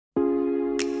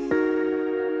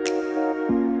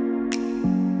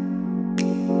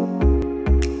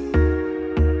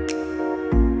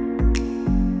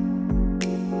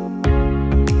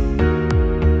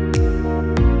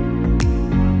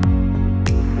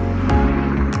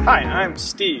Hi, I'm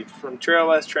Steve from Trail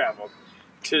Less Traveled.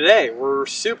 Today we're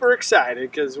super excited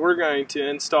because we're going to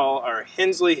install our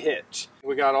Hensley Hitch.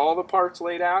 We got all the parts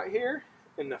laid out here,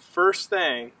 and the first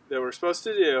thing that we're supposed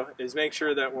to do is make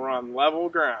sure that we're on level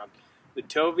ground. The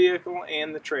tow vehicle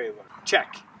and the trailer.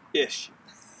 Check-ish.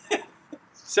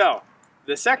 So,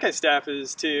 the second step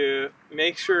is to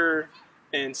make sure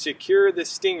and secure the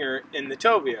stinger in the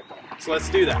tow vehicle. So let's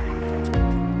do that.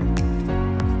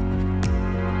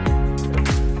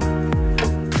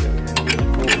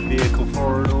 Vehicle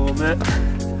forward a little bit.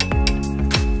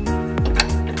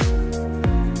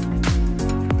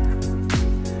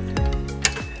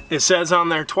 It says on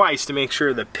there twice to make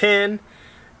sure the pin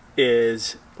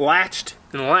is latched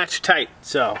and latched tight,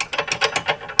 so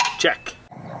check.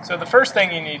 So the first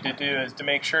thing you need to do is to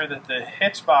make sure that the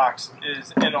hitch box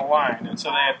is in a line, and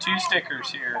so they have two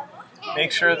stickers here.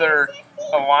 Make sure they're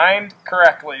aligned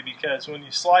correctly, because when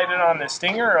you slide it on the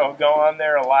stinger, it'll go on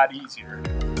there a lot easier.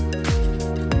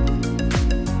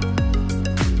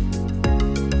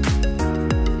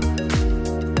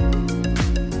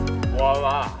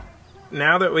 Voila.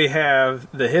 Now that we have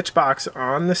the hitch box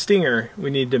on the stinger,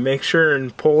 we need to make sure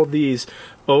and pull these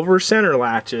over center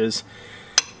latches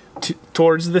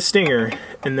towards the stinger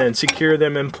and then secure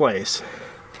them in place.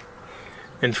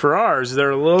 And for ours,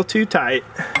 they're a little too tight.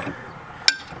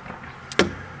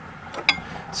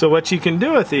 So what you can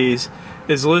do with these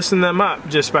is loosen them up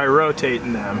just by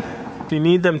rotating them. If you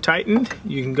need them tightened,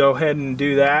 you can go ahead and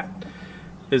do that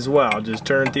as well. Just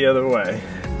turn it the other way.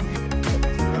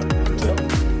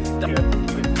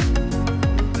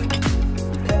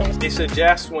 They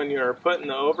suggest when you're putting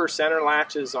the over center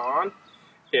latches on,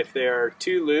 if they're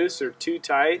too loose or too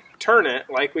tight, turn it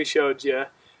like we showed you.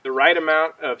 The right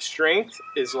amount of strength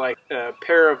is like a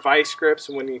pair of vice grips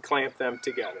when you clamp them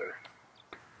together.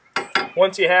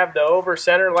 Once you have the over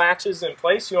center latches in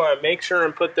place, you want to make sure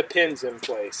and put the pins in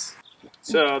place.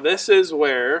 So this is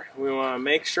where we want to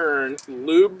make sure and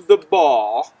lube the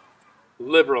ball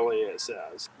liberally, it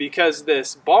says, because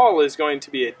this ball is going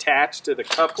to be attached to the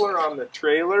coupler on the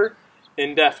trailer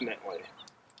indefinitely.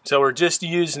 So we're just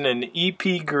using an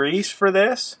EP grease for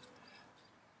this.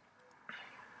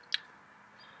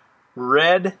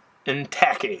 Red and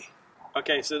tacky.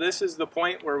 Okay, so this is the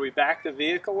point where we back the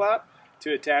vehicle up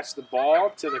to attach the ball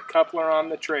to the coupler on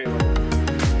the trailer.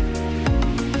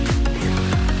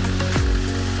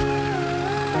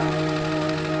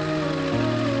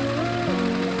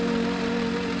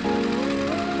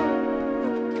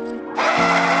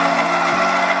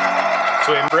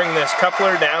 So we bring this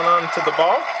coupler down onto the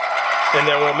ball, and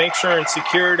then we'll make sure and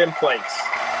secure it in place.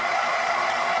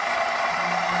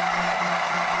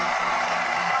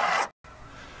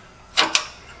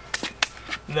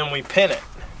 And then we pin it.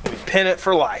 We pin it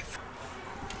for life.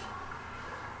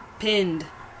 Pinned.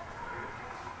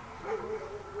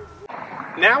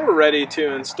 Now we're ready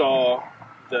to install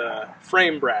the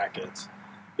frame brackets.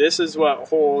 This is what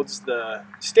holds the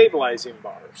stabilizing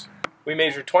bars. We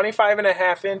measure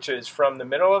 25.5 inches from the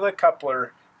middle of the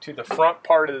coupler to the front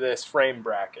part of this frame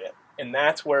bracket, and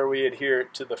that's where we adhere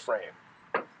it to the frame.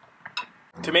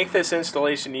 To make this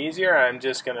installation easier, I'm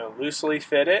just going to loosely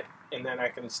fit it, and then I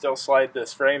can still slide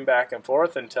this frame back and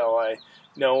forth until I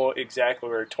know exactly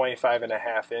where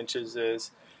 25.5 inches is,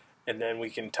 and then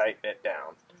we can tighten it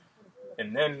down.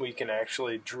 And then we can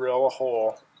actually drill a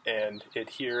hole and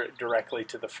adhere it directly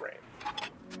to the frame.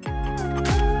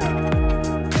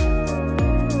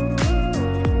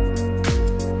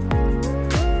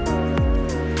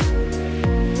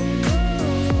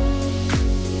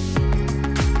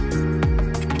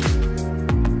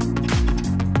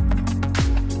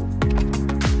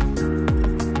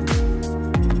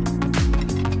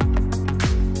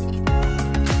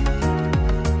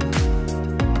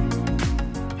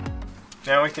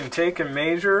 Now we can take and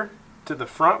measure to the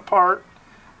front part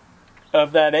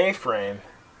of that A-frame,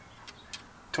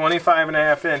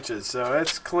 25.5 inches, so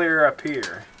it's clear up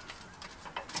here.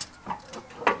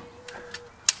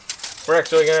 We're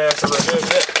actually going to have to remove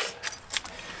this.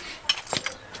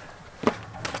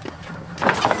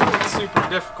 It's super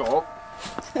difficult.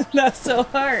 That's so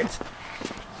hard.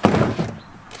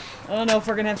 I don't know if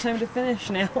we're going to have time to finish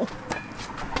now.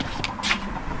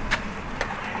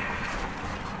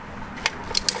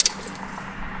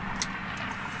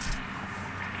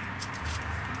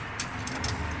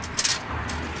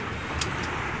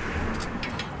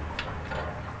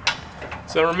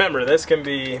 So remember, this can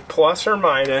be plus or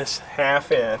minus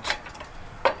 ½ inch.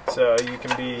 So you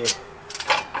can be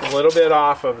a little bit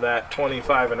off of that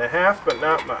 25.5, but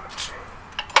not much.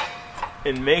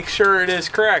 And make sure it is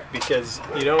correct, because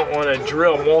you don't want to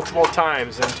drill multiple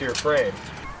times into your frame.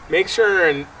 Make sure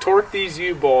and torque these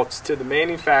U-bolts to the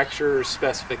manufacturer's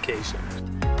specification.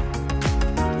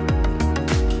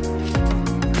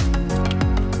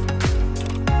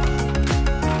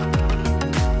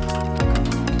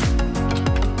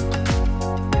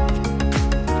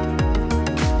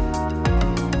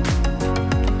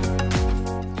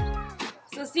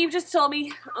 So Steve just told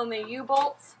me on the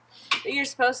U-bolts that you're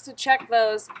supposed to check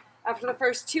those after the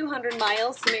first 200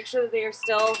 miles to make sure that they are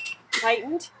still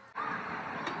tightened.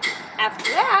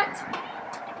 After that,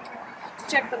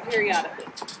 check them periodically,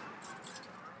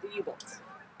 the U-bolts.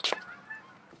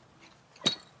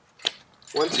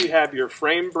 Once you have your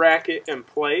frame bracket in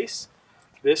place,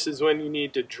 this is when you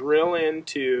need to drill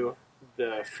into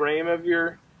the frame of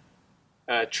your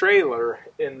trailer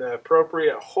in the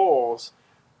appropriate holes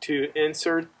to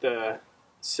insert the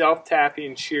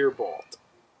self-tapping shear bolt.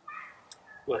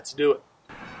 Let's do it.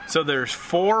 So there's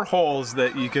 4 holes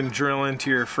that you can drill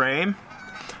into your frame.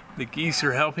 The geese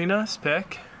are helping us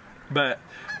pick, but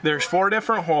there's 4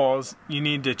 different holes. You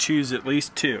need to choose at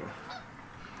least 2.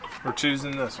 We're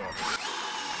choosing this one.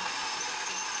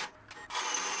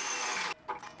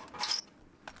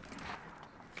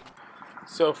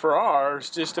 So for ours,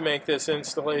 just to make this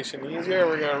installation easier,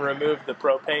 we're going to remove the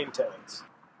propane tanks.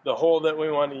 The hole that we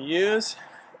want to use,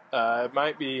 it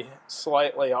might be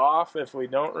slightly off if we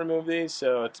don't remove these,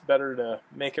 so it's better to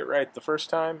make it right the first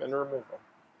time and remove them.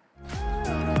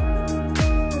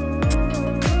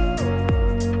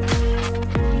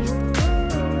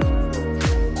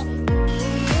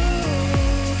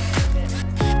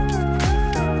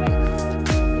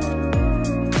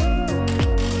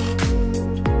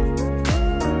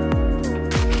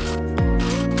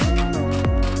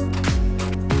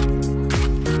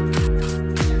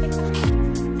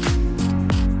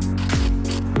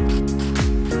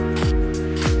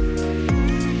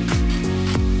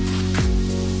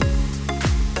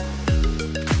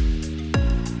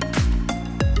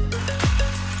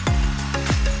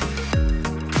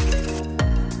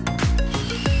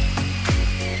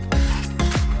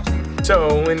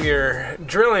 So when you're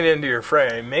drilling into your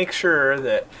frame, make sure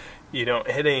that you don't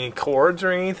hit any cords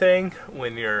or anything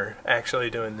when you're actually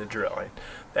doing the drilling.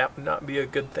 That would not be a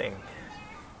good thing.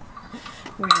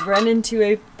 We've run into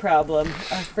a problem.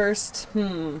 Our first,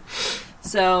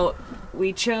 So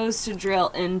we chose to drill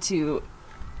into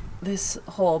this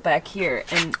hole back here,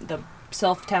 and the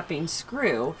self-tapping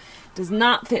screw does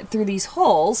not fit through these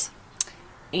holes,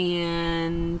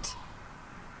 and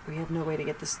we have no way to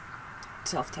get this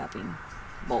self-tapping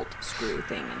bolt screw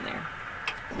thing in there.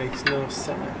 Makes no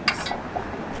sense.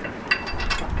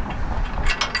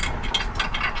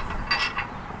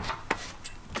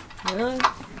 Well,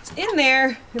 it's in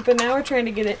there, but now we're trying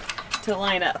to get it to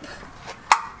line up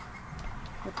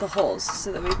with the holes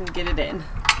so that we can get it in.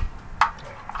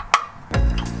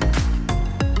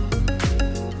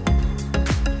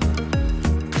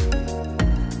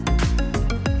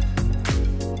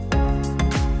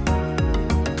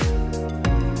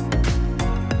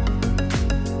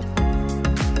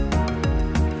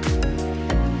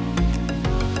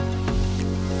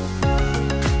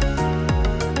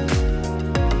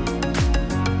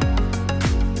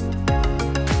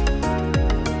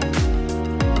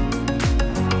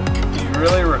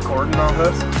 Really recording all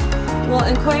this? Well,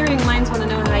 inquiring minds want to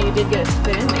know how you did get it to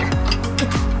fit in there.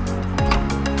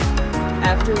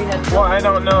 After we had... Well, I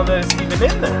don't know that it's even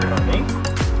in there, honey.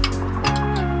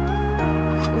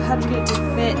 Well, how'd you get it to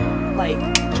fit, like,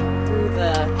 through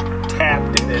the...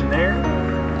 Tapped it in there.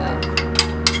 Oh.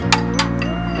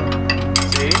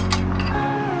 See?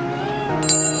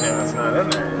 Yeah, it's not in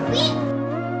there.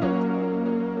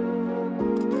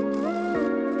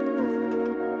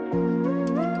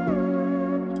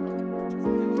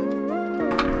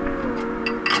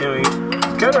 We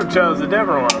could have chose a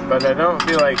different one, but I don't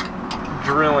feel like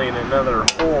drilling another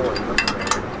hole in the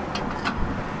frame.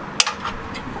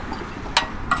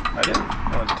 I didn't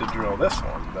want to drill this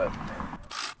one, but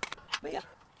yeah.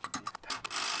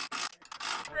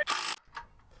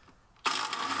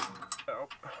 Oh,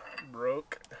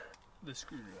 broke the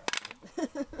screwdriver.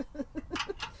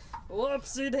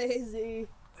 Whoopsie daisy.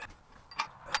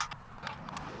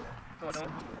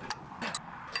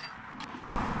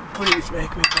 Please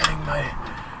make me bang my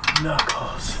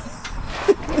knuckles.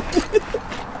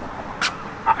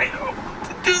 I don't want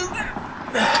to do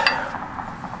that.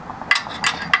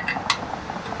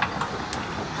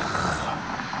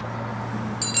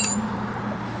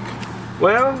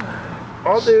 Well,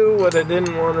 I'll do what I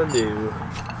didn't want to do.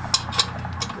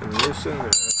 And this and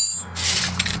this.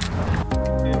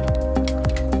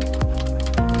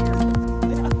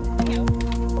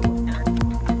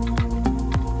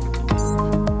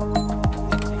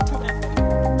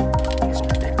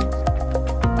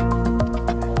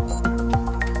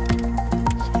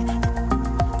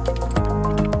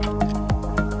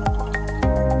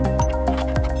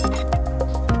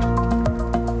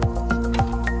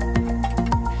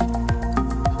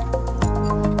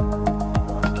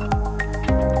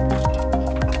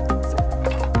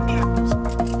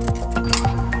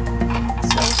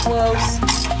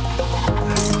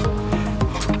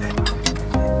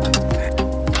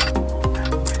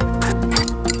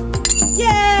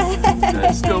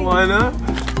 Still line up?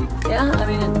 Yeah, I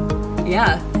mean,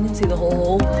 yeah, I can see the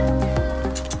whole hole.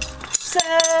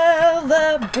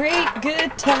 Celebrate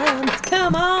good times,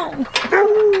 come on!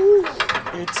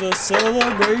 It's a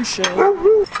celebration.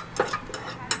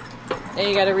 And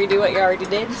you gotta redo what you already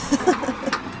did?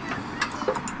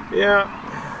 Yeah.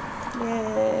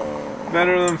 Yay.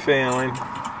 Better than failing.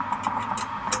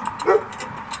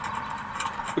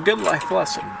 A good life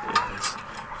lesson is,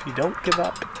 if you don't give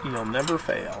up, you'll never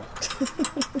fail.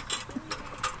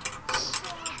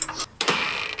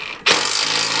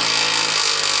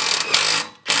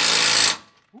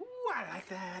 Ooh, I like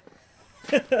that.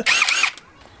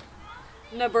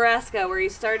 Nebraska, where you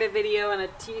start a video in a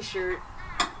t-shirt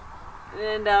and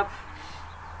end up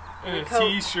in a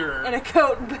t-shirt. In a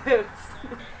coat and boots.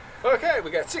 Okay,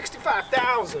 we got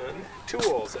 65,000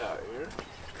 tools out here.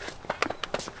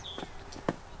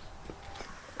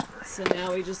 So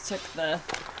now we just took the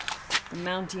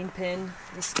mounting pin,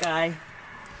 this guy.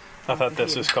 I thought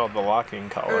this was called the locking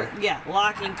collar. Yeah,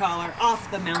 locking collar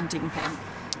off the mounting pin.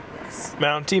 Yes.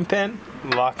 Mounting pin,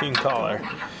 locking collar.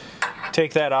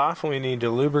 Take that off and we need to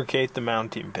lubricate the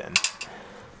mounting pin.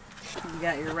 You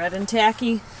got your red and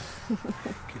tacky.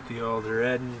 Get the old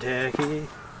red and tacky.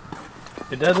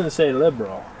 It doesn't say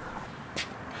liberal.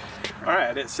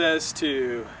 Alright, it says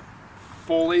to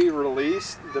fully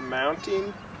release the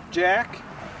mounting jack.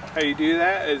 How you do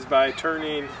that is by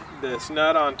turning this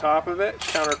nut on top of it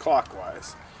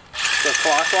counterclockwise. So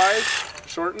clockwise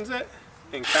shortens it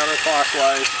and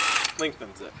counterclockwise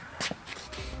lengthens it.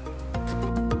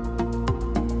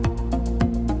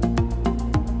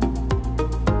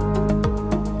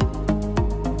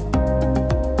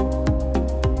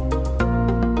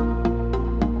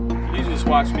 You just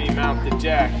watch me mount the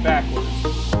jack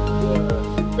backwards.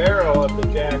 The barrel of the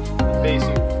jack is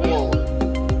facing forward.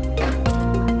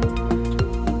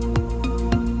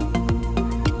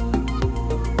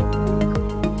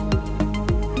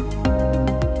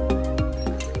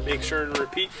 Make sure and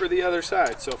repeat for the other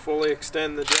side. So fully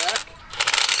extend the jack.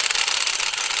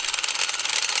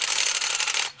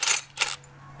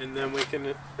 And then we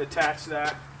can attach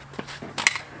that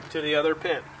to the other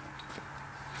pin.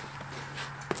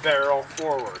 Barrel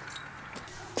forward.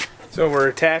 So we're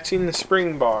attaching the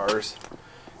spring bars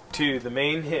to the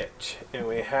main hitch, and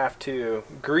we have to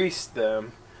grease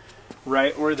them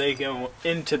right where they go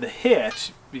into the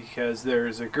hitch because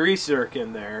there's a grease zerk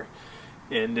in there,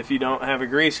 and if you don't have a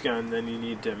grease gun, then you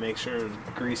need to make sure and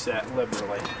grease that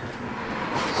liberally.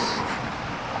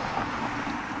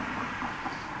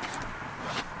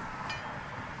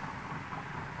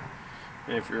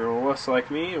 And if you're a wuss like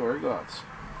me, wear gloves.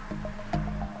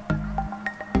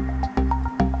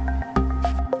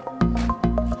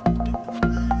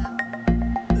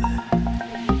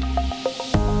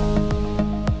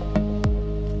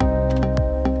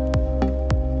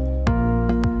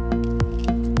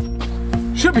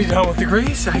 Should be done with the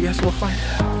grease. I guess we'll find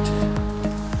out.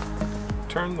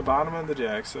 Turn the bottom of the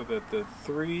jack so that the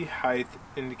 3 height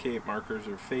indicate markers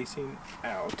are facing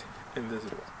out,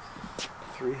 invisible.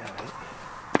 3 height.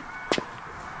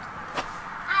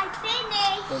 I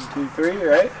finished. 1, 2, 3,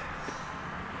 right?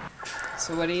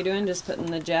 So what are you doing? Just putting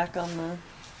the jack on the...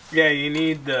 Yeah, you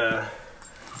need the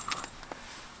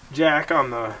jack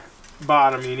on the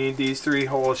bottom. You need these 3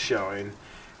 holes showing.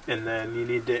 And then you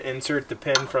need to insert the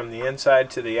pin from the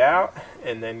inside to the out,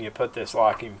 and then you put this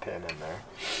locking pin in there.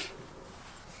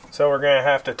 So we're going to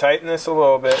have to tighten this a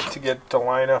little bit to get it to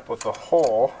line up with the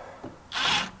hole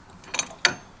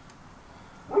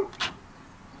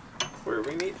where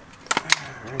we need it.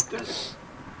 Right there.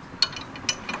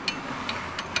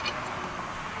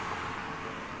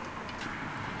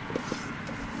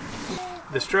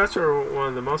 The struts are one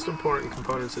of the most important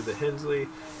components of the Hensley.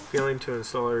 Failing to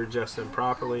install or adjust them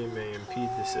properly may impede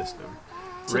the system.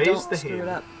 So Raise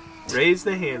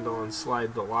the handle and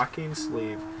slide the locking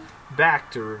sleeve back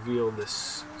to reveal the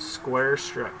square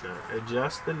strut nut.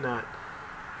 Adjust the nut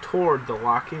toward the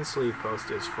locking sleeve post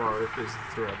as far as the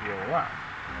thread will allow.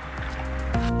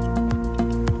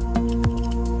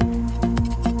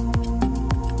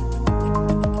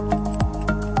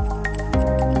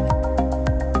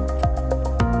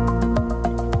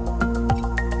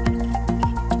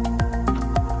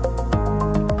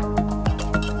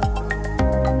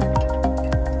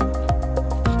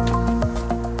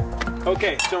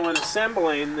 Okay, so when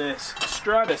assembling this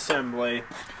strut assembly,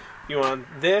 you want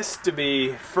this to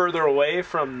be further away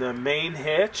from the main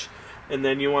hitch, and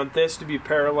then you want this to be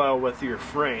parallel with your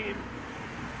frame.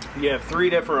 You have 3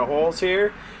 different holes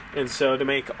here, and so to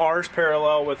make ours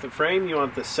parallel with the frame, you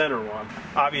want the center one.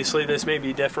 Obviously this may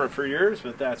be different for yours,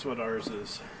 but that's what ours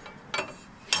is.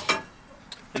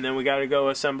 And then we got to go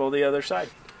assemble the other side.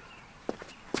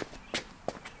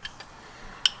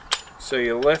 So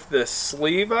you lift this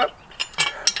sleeve up,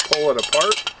 pull it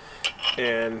apart,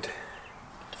 and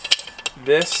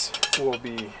this will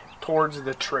be towards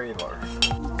the trailer.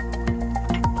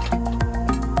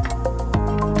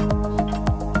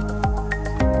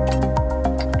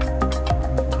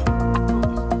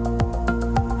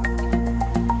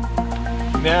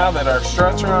 Now that our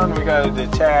struts are on, we got to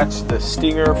detach the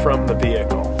stinger from the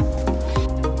vehicle.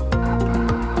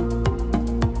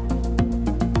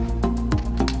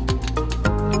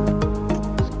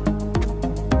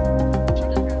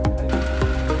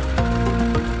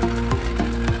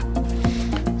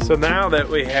 So now that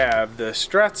we have the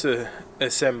struts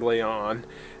assembly on,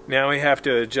 now we have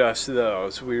to adjust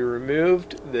those. We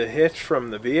removed the hitch from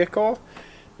the vehicle,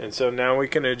 and so now we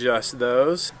can adjust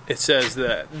those. It says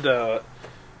that the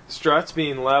struts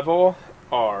being level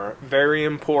are very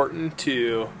important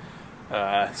to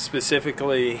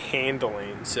specifically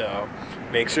handling, so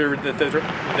make sure that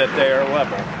they are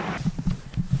level.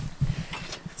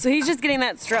 So he's just getting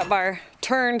that strut bar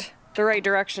turned the right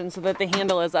direction so that the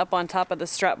handle is up on top of the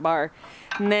strut bar.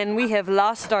 And then we have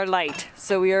lost our light,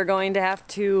 so we are going to have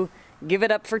to give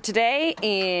it up for today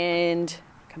and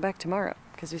come back tomorrow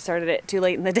because we started it too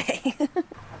late in the day.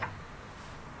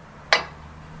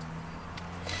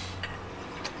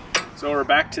 So we're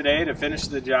back today to finish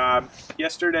the job.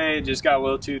 Yesterday it just got a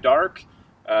little too dark.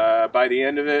 By the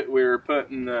end of it we were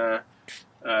putting the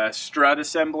strut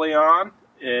assembly on,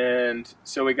 and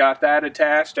so we got that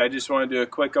attached. I just want to do a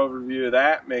quick overview of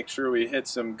that, make sure we hit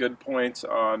some good points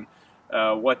on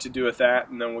what to do with that,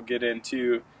 and then we'll get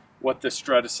into what the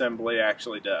strut assembly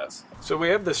actually does. So we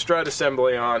have the strut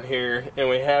assembly on here, and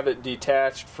we have it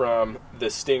detached from the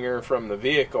stinger from the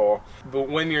vehicle, but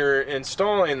when you're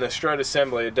installing the strut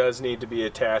assembly it does need to be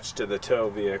attached to the tow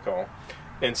vehicle.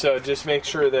 And so just make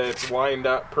sure that it's lined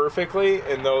up perfectly,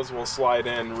 and those will slide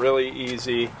in really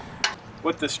easy.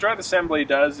 What the strut assembly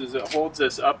does is it holds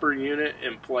this upper unit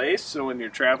in place, so when you're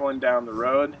traveling down the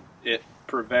road it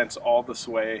prevents all the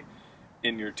sway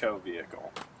in your tow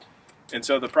vehicle. And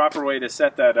so the proper way to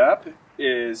set that up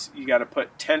is you got to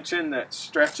put tension that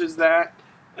stretches that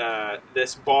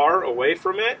this bar away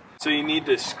from it. So you need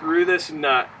to screw this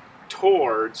nut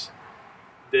towards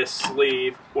this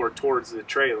sleeve or towards the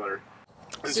trailer.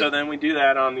 And so then we do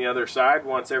that on the other side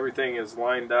once everything is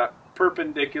lined up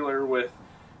perpendicular with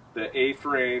the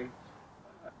A-frame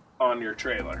on your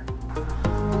trailer.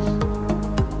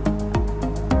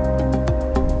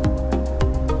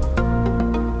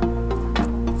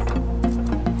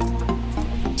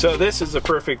 So this is a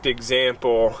perfect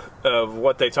example of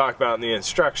what they talk about in the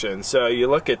instructions. So you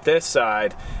look at this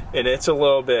side and it's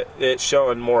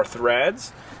showing more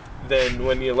threads than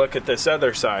when you look at this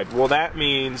other side. Well, that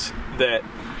means that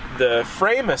the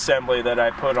frame assembly that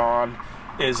I put on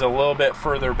is a little bit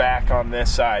further back on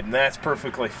this side, and that's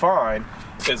perfectly fine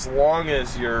as long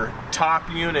as your top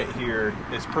unit here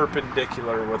is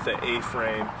perpendicular with the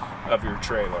A-frame of your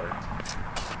trailer.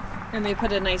 And they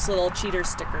put a nice little cheater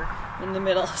sticker in the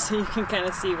middle so you can kind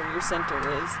of see where your center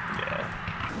is. Yeah.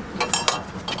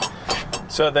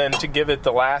 So then to give it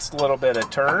the last little bit of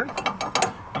turn,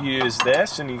 you use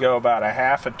this and you go about a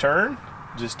half a turn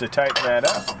just to tighten that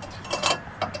up.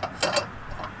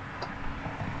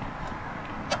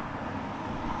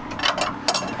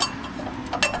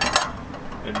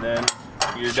 And then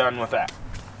you're done with that.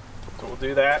 So we'll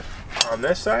do that on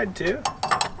this side too.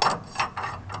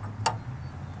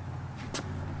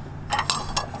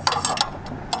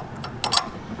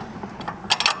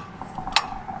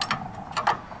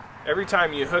 Every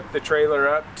time you hook the trailer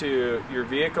up to your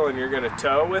vehicle and you're going to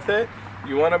tow with it,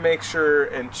 you want to make sure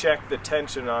and check the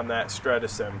tension on that strut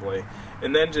assembly.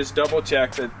 And then just double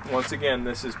check that, once again,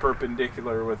 this is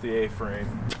perpendicular with the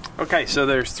A-frame. Okay, so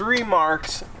there's 3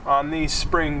 marks on these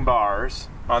spring bars,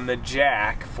 on the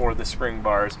jack for the spring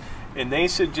bars, and they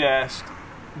suggest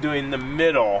doing the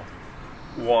middle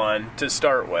one to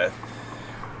start with.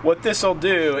 What this will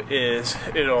do is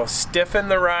it'll stiffen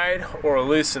the ride or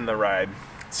loosen the ride.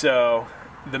 So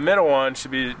the middle one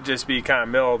should just be kind of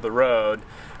middle of the road.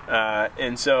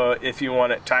 And so if you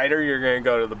want it tighter, you're going to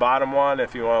go to the bottom one.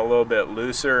 If you want a little bit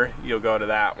looser, you'll go to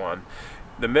that one.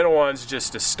 The middle one's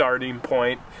just a starting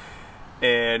point,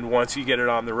 and once you get it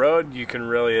on the road, you can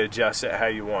really adjust it how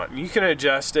you want. You can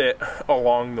adjust it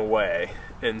along the way.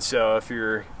 And so if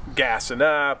you're gassing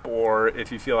up, or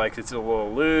if you feel like it's a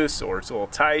little loose or it's a little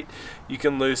tight, you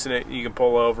can loosen it. You can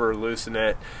pull over, loosen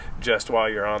it just while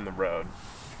you're on the road.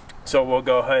 So we'll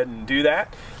go ahead and do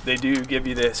that. They do give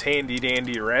you this handy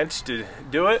dandy wrench to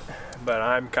do it, but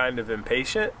I'm kind of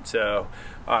impatient, so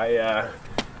I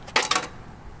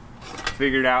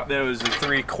figured out that it was a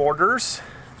 3/4,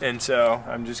 and so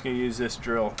I'm just going to use this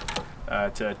drill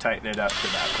to tighten it up to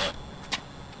that point.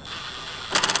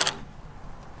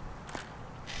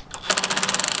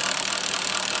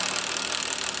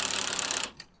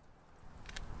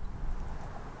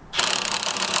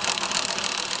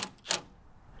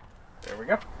 There we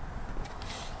go.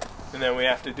 And then we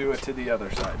have to do it to the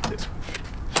other side too.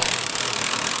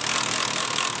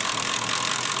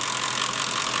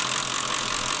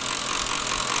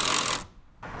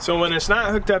 So when it's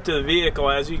not hooked up to the vehicle,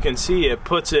 as you can see, it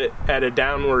puts it at a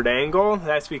downward angle.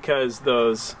 That's because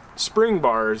those spring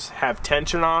bars have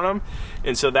tension on them,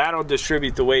 and so that'll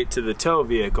distribute the weight to the tow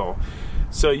vehicle.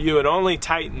 So you would only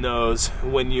tighten those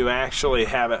when you actually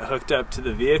have it hooked up to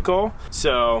the vehicle.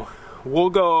 So we'll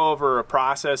go over a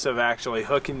process of actually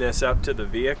hooking this up to the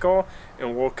vehicle,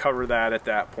 and we'll cover that at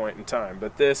that point in time.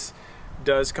 But this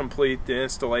does complete the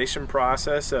installation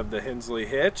process of the Hensley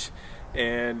Hitch,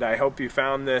 and I hope you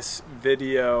found this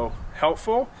video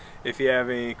helpful. If you have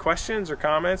any questions or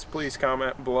comments, please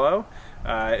comment below.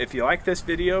 If you like this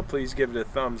video, please give it a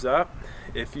thumbs up.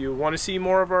 If you want to see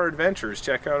more of our adventures,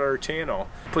 check out our channel.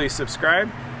 Please subscribe,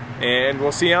 and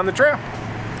we'll see you on the trail.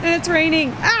 And it's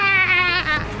raining.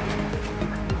 Ah!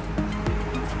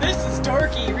 This is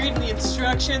Dorky reading the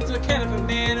instructions. What kind of a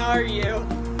man are you?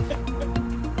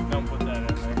 Don't put that in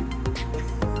there.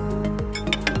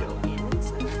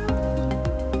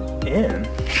 In?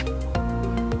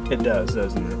 It does,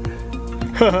 doesn't it?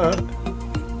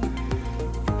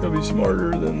 It'll be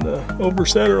smarter than the over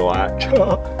center latch.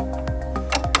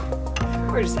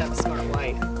 Or just have a smart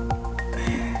wife.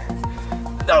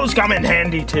 Those come in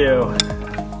handy too.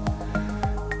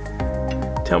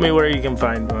 Tell me where you can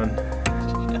find one.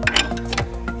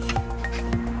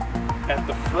 At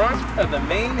the front of the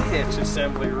main hitch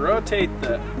assembly, rotate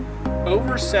the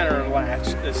over center latch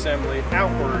assembly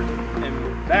outward and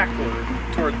backward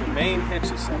toward the main hitch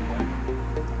assembly.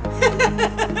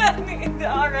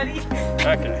 Already.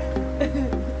 Okay.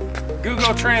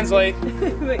 Google Translate.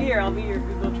 But here, I'll be your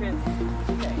Google Translate.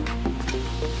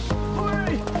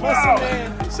 Okay. Wow.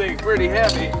 This thing's pretty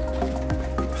heavy.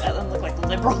 That doesn't look like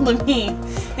liberal to me.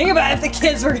 Think about if the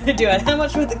kids were going to do it. How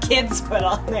much would the kids put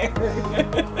on there?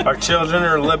 Our children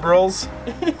are liberals.